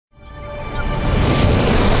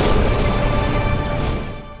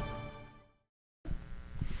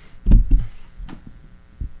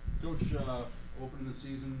the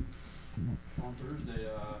season on Thursday.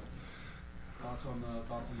 Thoughts on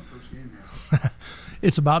the first game here?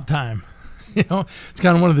 It's about time. You know, it's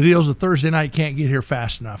kind of one of the deals that Thursday night can't get here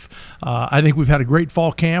fast enough. I think we've had a great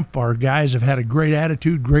fall camp. Our guys have had a great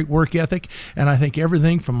attitude, great work ethic, and I think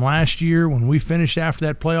everything from last year when we finished after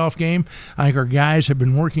that playoff game, I think our guys have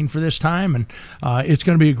been working for this time, and it's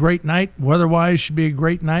going to be a great night. Weather-wise, should be a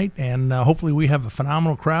great night, and hopefully we have a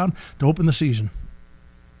phenomenal crowd to open the season.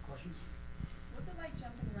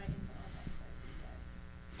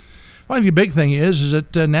 I think the big thing is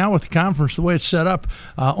that now with the conference, the way it's set up,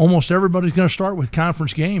 almost everybody's going to start with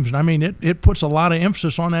conference games. And, I mean, it puts a lot of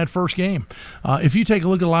emphasis on that first game. If you take a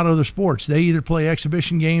look at a lot of other sports, they either play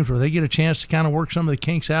exhibition games where they get a chance to kind of work some of the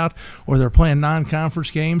kinks out, or they're playing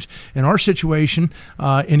non-conference games. In our situation,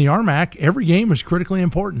 in the RMAC, every game is critically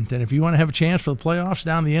important. And if you want to have a chance for the playoffs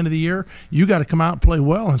down the end of the year, you got to come out and play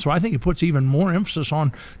well. And so I think it puts even more emphasis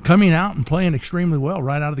on coming out and playing extremely well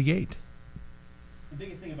right out of the gate. The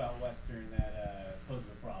biggest thing about Western that poses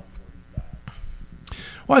a problem for you guys?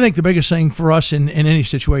 Well, I think the biggest thing for us in any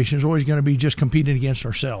situation is always going to be just competing against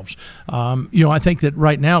ourselves. I think that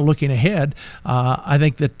right now, looking ahead, I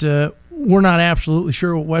think that we're not absolutely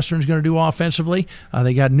sure what Western's going to do offensively.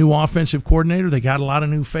 They got a new offensive coordinator. They got a lot of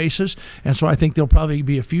new faces. And so I think there'll probably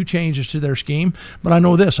be a few changes to their scheme. But I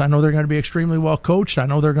know this. I know they're going to be extremely well coached. I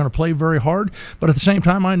know they're going to play very hard. But at the same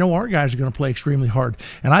time, I know our guys are going to play extremely hard.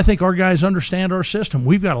 And I think our guys understand our system.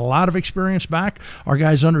 We've got a lot of experience back. Our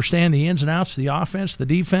guys understand the ins and outs of the offense, the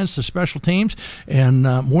defense, the special teams. And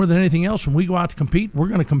more than anything else, when we go out to compete, we're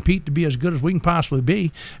going to compete to be as good as we can possibly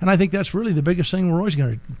be. And I think that's really the biggest thing we're always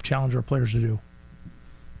going to challenge our players to do.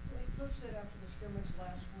 Coach said after the scrimmage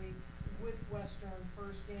last week with Western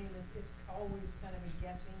first game, it's always kind of a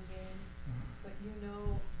guessing game, but you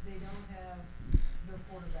know they don't have their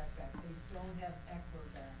quarterback back. They don't have Eckler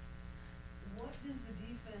back. What does the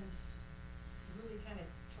defense really kind of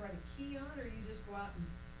try to key on, or you just go out and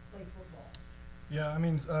play football? Yeah, I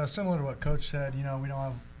mean, similar to what Coach said, we don't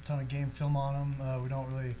have a ton of game film on them. We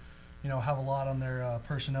don't really, have a lot on their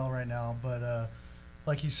personnel right now, but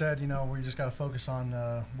like he said, we just got to focus on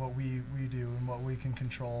what we do and what we can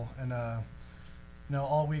control. And,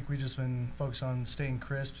 all week we just been focused on staying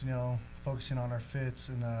crisp, focusing on our fits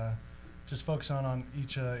and just focusing on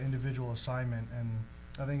each individual assignment. And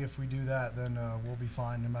I think if we do that, then we'll be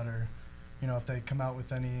fine no matter, if they come out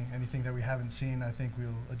with anything that we haven't seen. I think we'll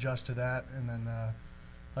adjust to that. And then,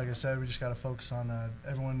 like I said, we just got to focus on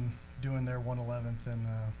everyone doing their 1/11th, and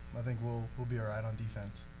I think we'll be all right on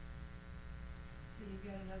defense. So you've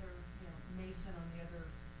got another, Mason on the other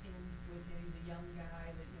end with you. He's a young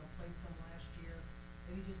guy that, played some last year.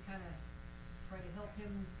 Maybe just kind of try to help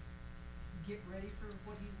him get ready for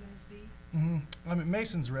what he's going to see? I mean,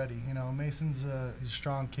 Mason's ready. Mason's he's a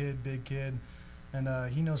strong kid, big kid, and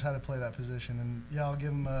he knows how to play that position. And, yeah, I'll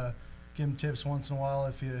give him tips once in a while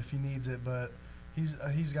if he needs it, but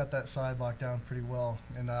he's got that side locked down pretty well.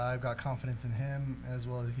 And I've got confidence in him as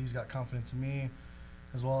well as he's got confidence in me,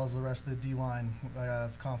 as well as the rest of the D-line. I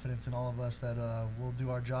have confidence in all of us that we'll do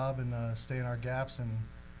our job and stay in our gaps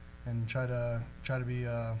and try to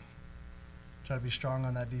be strong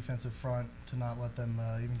on that defensive front to not let them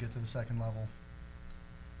even get to the second level.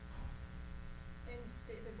 And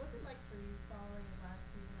David, what's it like for you following last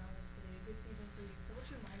season? Obviously, a good season for you. So, what's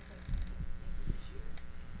your mindset for this year?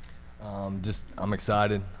 I'm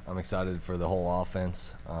excited. I'm excited for the whole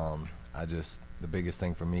offense. The biggest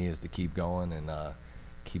thing for me is to keep going and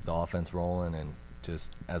keep the offense rolling, and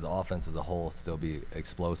just as an offense as a whole still be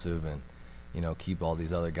explosive and, keep all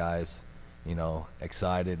these other guys,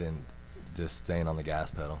 excited and just staying on the gas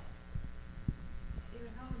pedal.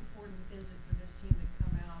 David, how important is it for this team to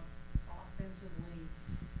come out offensively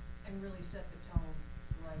and really set the tone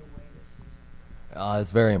right away this season?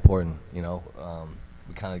 It's very important. We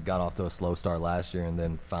kind of got off to a slow start last year and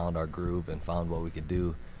then found our groove and found what we could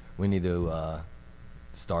do. We need to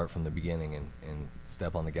start from the beginning and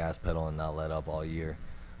step on the gas pedal and not let up all year.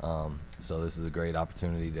 So this is a great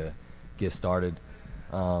opportunity to get started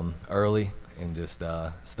early and just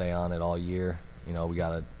stay on it all year. We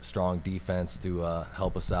got a strong defense to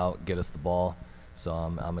help us out, get us the ball. So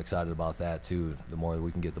I'm excited about that too. The more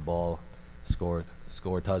we can get the ball, score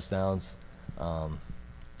touchdowns.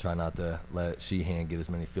 Try not to let Sheehan get as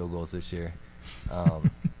many field goals this year,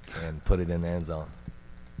 and put it in the end zone.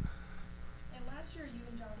 And last year, you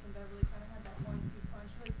and Jonathan Beverly kind of had that 1-2 punch,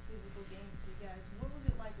 really physical game for you guys. What was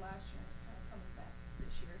it like last year, kind of coming back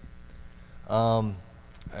this year?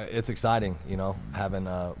 It's exciting, having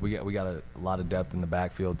we got a lot of depth in the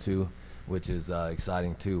backfield too, which is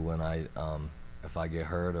exciting too. When I if I get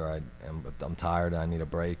hurt or I'm tired and I need a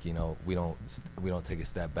break, you know, we don't take a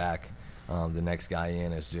step back. The next guy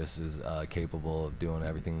in is just as capable of doing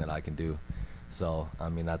everything that I can do. So, I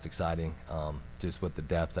mean, that's exciting. Just with the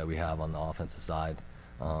depth that we have on the offensive side,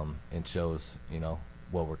 it shows, you know,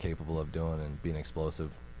 what we're capable of doing and being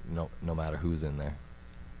explosive, no matter who's in there.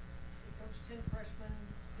 Coach, 10 freshmen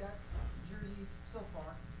got jerseys so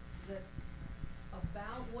far. Is that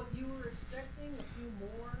about what you were expecting? A few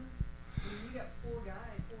more? I mean, you got 4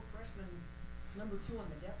 freshmen, number 2 on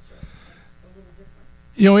the depth chart. That's a little different.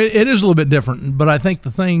 You know, it is a little bit different, but I think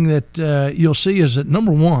the thing that you'll see is that,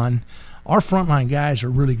 number one, our frontline guys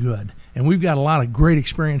are really good, and we've got a lot of great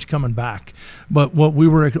experience coming back. But what we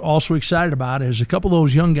were also excited about is a couple of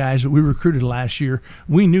those young guys that we recruited last year,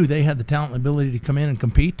 we knew they had the talent and ability to come in and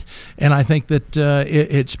compete, and I think that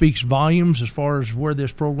it speaks volumes as far as where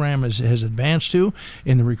this program has advanced to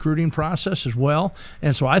in the recruiting process as well.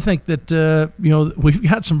 And so I think that, you know, we've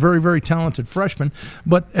got some very, very talented freshmen,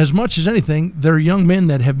 but as much as anything, they're young men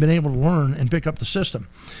that have been able to learn and pick up the system.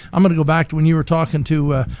 I'm going to go back to when you were talking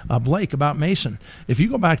to Blake about Mason. If you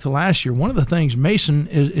go back to last year, one of the things, Mason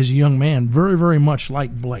is a young man, very, very much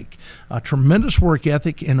like Blake. A tremendous work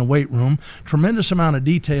ethic in the weight room, tremendous amount of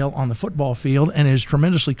detail on the football field, and is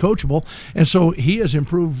tremendously coachable. And so he has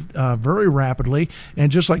improved very rapidly.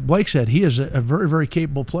 And just like Blake said, he is a very, very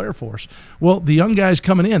capable player for us. Well, the young guys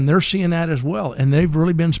coming in, they're seeing that as well. And they've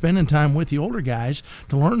really been spending time with the older guys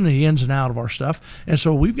to learn the ins and outs of our stuff. And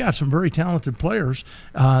so we've got some very talented players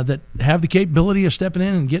that have the capability of stepping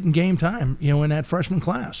in and getting game time, you know, in that freshman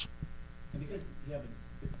class. And because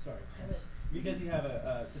you have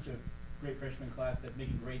such a great freshman class that's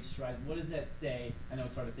making great strides, what does that say? I know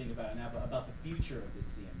it's hard to think about it now, but about the future of this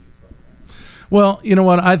CMU program. Well, you know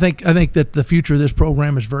what? I think that the future of this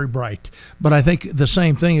program is very bright. But I think the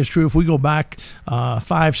same thing is true if we go back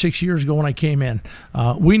 5-6 years ago when I came in.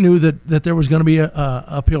 We knew that there was going to be a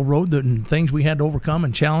uphill road and things we had to overcome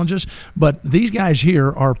and challenges. But these guys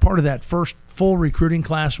here are part of that first full recruiting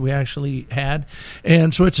class we actually had,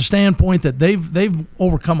 and so it's a standpoint that they've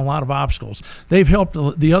overcome a lot of obstacles. They've helped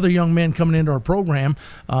the other young men coming into our program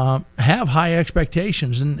have high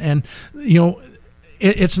expectations, and you know,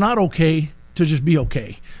 it's not okay to just be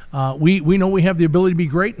okay. We know we have the ability to be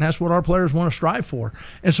great, and that's what our players want to strive for.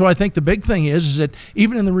 And so I think the big thing is that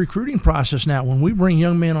even in the recruiting process now, when we bring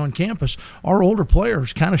young men on campus, our older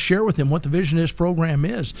players kind of share with them what the vision of this program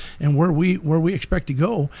is and where we expect to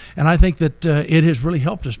go. And I think that it has really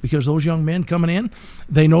helped us because those young men coming in,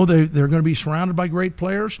 they know they're going to be surrounded by great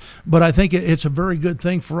players. But I think it's a very good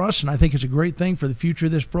thing for us, and I think it's a great thing for the future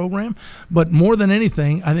of this program. But more than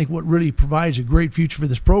anything, I think what really provides a great future for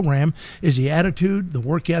this program is the attitude, the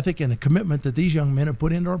work ethic, and the commitment that these young men have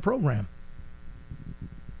put into our program.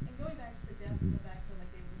 And going back to the depth in the backfield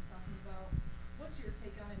like David was talking about, what's your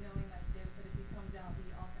take on it, knowing, like David said, if he comes out, the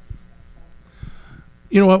offense isn't going to fall?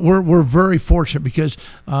 You know what? We're very fortunate because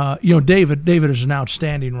you know, David is an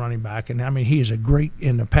outstanding running back, and I mean he is a great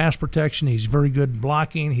in the pass protection. He's very good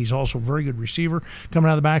blocking. He's also a very good receiver coming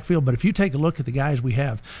out of the backfield. But if you take a look at the guys we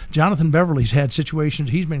have, Jonathan Beverly's had situations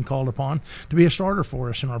he's been called upon to be a starter for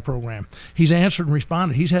us in our program. He's answered and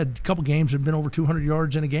responded. He's had a couple games that have been over 200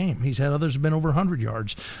 yards in a game. He's had others that have been over 100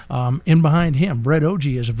 yards. In behind him, Brett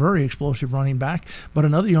Ogie is a very explosive running back. But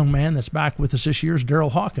another young man that's back with us this year is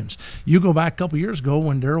Daryl Hawkins. You go back a couple years ago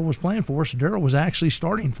when Daryl was playing for us, Daryl was actually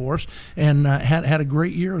starting for us and had a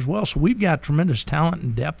great year as well. So we've got tremendous talent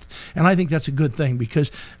and depth, and I think that's a good thing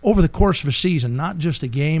because over the course of a season, not just a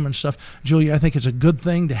game and stuff, Julia, I think it's a good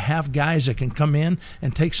thing to have guys that can come in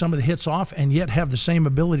and take some of the hits off and yet have the same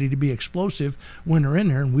ability to be explosive when they're in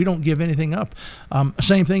there, and we don't give anything up.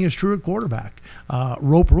 Same thing is true at quarterback.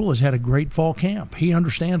 Rope Rule has had a great fall camp. He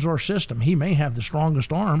understands our system. He may have the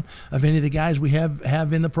strongest arm of any of the guys we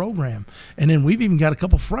have in the program. And then we've even got a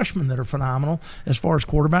couple freshmen that are phenomenal as far as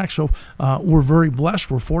quarterbacks. So we're very blessed.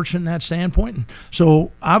 We're fortunate in that standpoint. And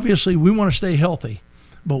so obviously we want to stay healthy,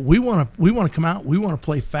 but we want to come out. We want to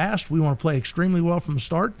play fast. We want to play extremely well from the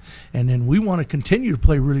start, and then we want to continue to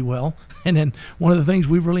play really well. And then one of the things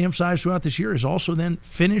we've really emphasized throughout this year is also then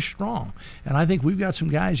finish strong. And I think we've got some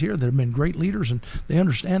guys here that have been great leaders, and they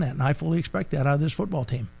understand that, and I fully expect that out of this football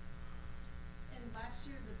team.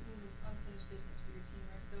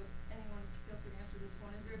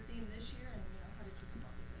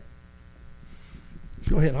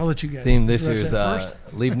 Go ahead. I'll let you guys. Theme this year is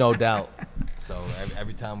leave no doubt. So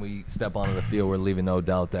every time we step onto the field, we're leaving no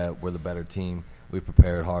doubt that we're the better team. We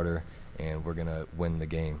prepared harder, and we're going to win the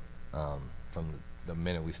game from the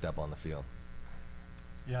minute we step on the field.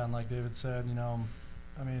 Yeah, and like David said, you know,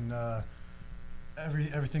 I mean,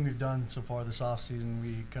 everything we've done so far this offseason,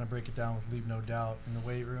 we kind of break it down with leave no doubt in the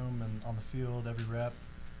weight room and on the field, every rep.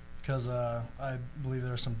 Because I believe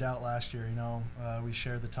there was some doubt last year. We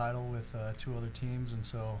shared the title with 2 other teams, and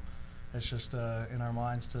so it's just in our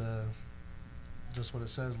minds to just what it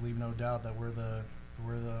says, leave no doubt that we're the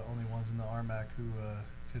only ones in the RMAC who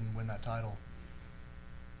can win that title.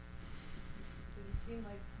 Does it seem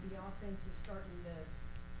like the offense is starting to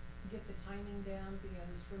get the timing down?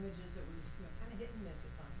 The scrimmages, it was kind of hit and miss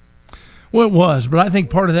at times. Well, it was, but I think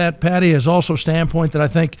part of that, Patty, is also a standpoint that I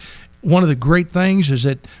think one of the great things is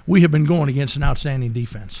that we have been going against an outstanding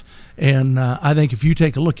defense. And I think if you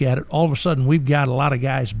take a look at it, all of a sudden we've got a lot of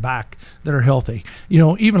guys back that are healthy.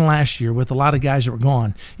 Even last year with a lot of guys that were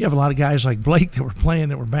gone, you have a lot of guys like Blake that were playing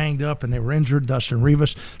that were banged up and they were injured, Dustin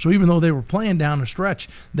Rivas. So even though they were playing down the stretch,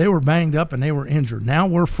 they were banged up and they were injured. Now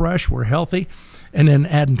we're fresh, we're healthy. And then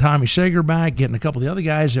adding Tommy Sager back, getting a couple of the other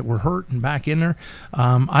guys that were hurt and back in there.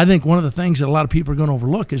 I think one of the things that a lot of people are going to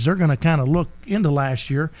overlook is they're going to kind of look into last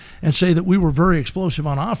year and say that we were very explosive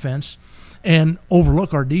on offense and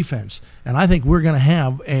overlook our defense. And I think we're going to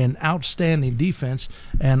have an outstanding defense.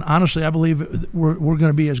 And honestly, I believe we're going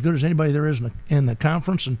to be as good as anybody there is in the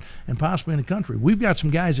conference and possibly in the country. We've got some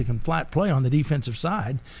guys that can flat play on the defensive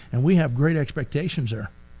side, and we have great expectations there.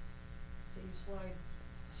 So you slide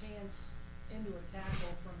Chance into a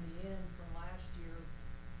tackle from the end from last year,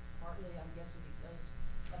 partly I'm guessing because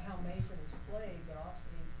of how Mason has played, but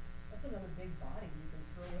obviously that's another big body you can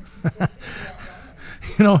throw in.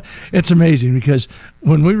 It's amazing because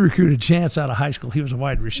when we recruited Chance out of high school, he was a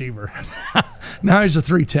wide receiver. Now he's a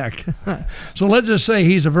 3-tech. So let's just say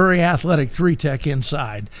he's a very athletic 3-tech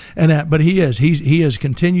inside. But he has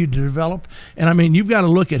continued to develop. And I mean, you've got to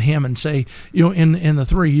look at him and say, in the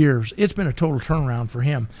 3 years, it's been a total turnaround for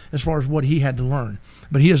him as far as what he had to learn.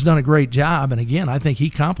 But he has done a great job. And again, I think he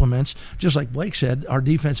complements, just like Blake said, our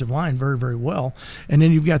defensive line very, very well. And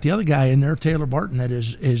then you've got the other guy in there, Taylor Barton, that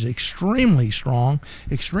is extremely strong,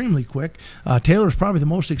 extremely quick. Taylor's probably the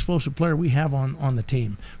most explosive player we have on the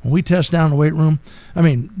team. When we test down in the weight room, I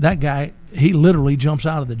mean, that guy, he literally jumps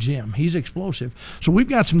out of the gym. He's explosive. So we've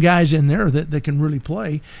got some guys in there that can really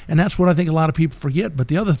play, and that's what I think a lot of people forget. But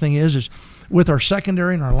the other thing is with our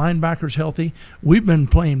secondary and our linebackers healthy, we've been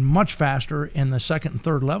playing much faster in the second and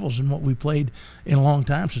third levels than what we played in a long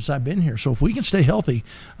time since I've been here. So if we can stay healthy,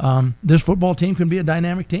 this football team can be a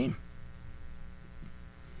dynamic team.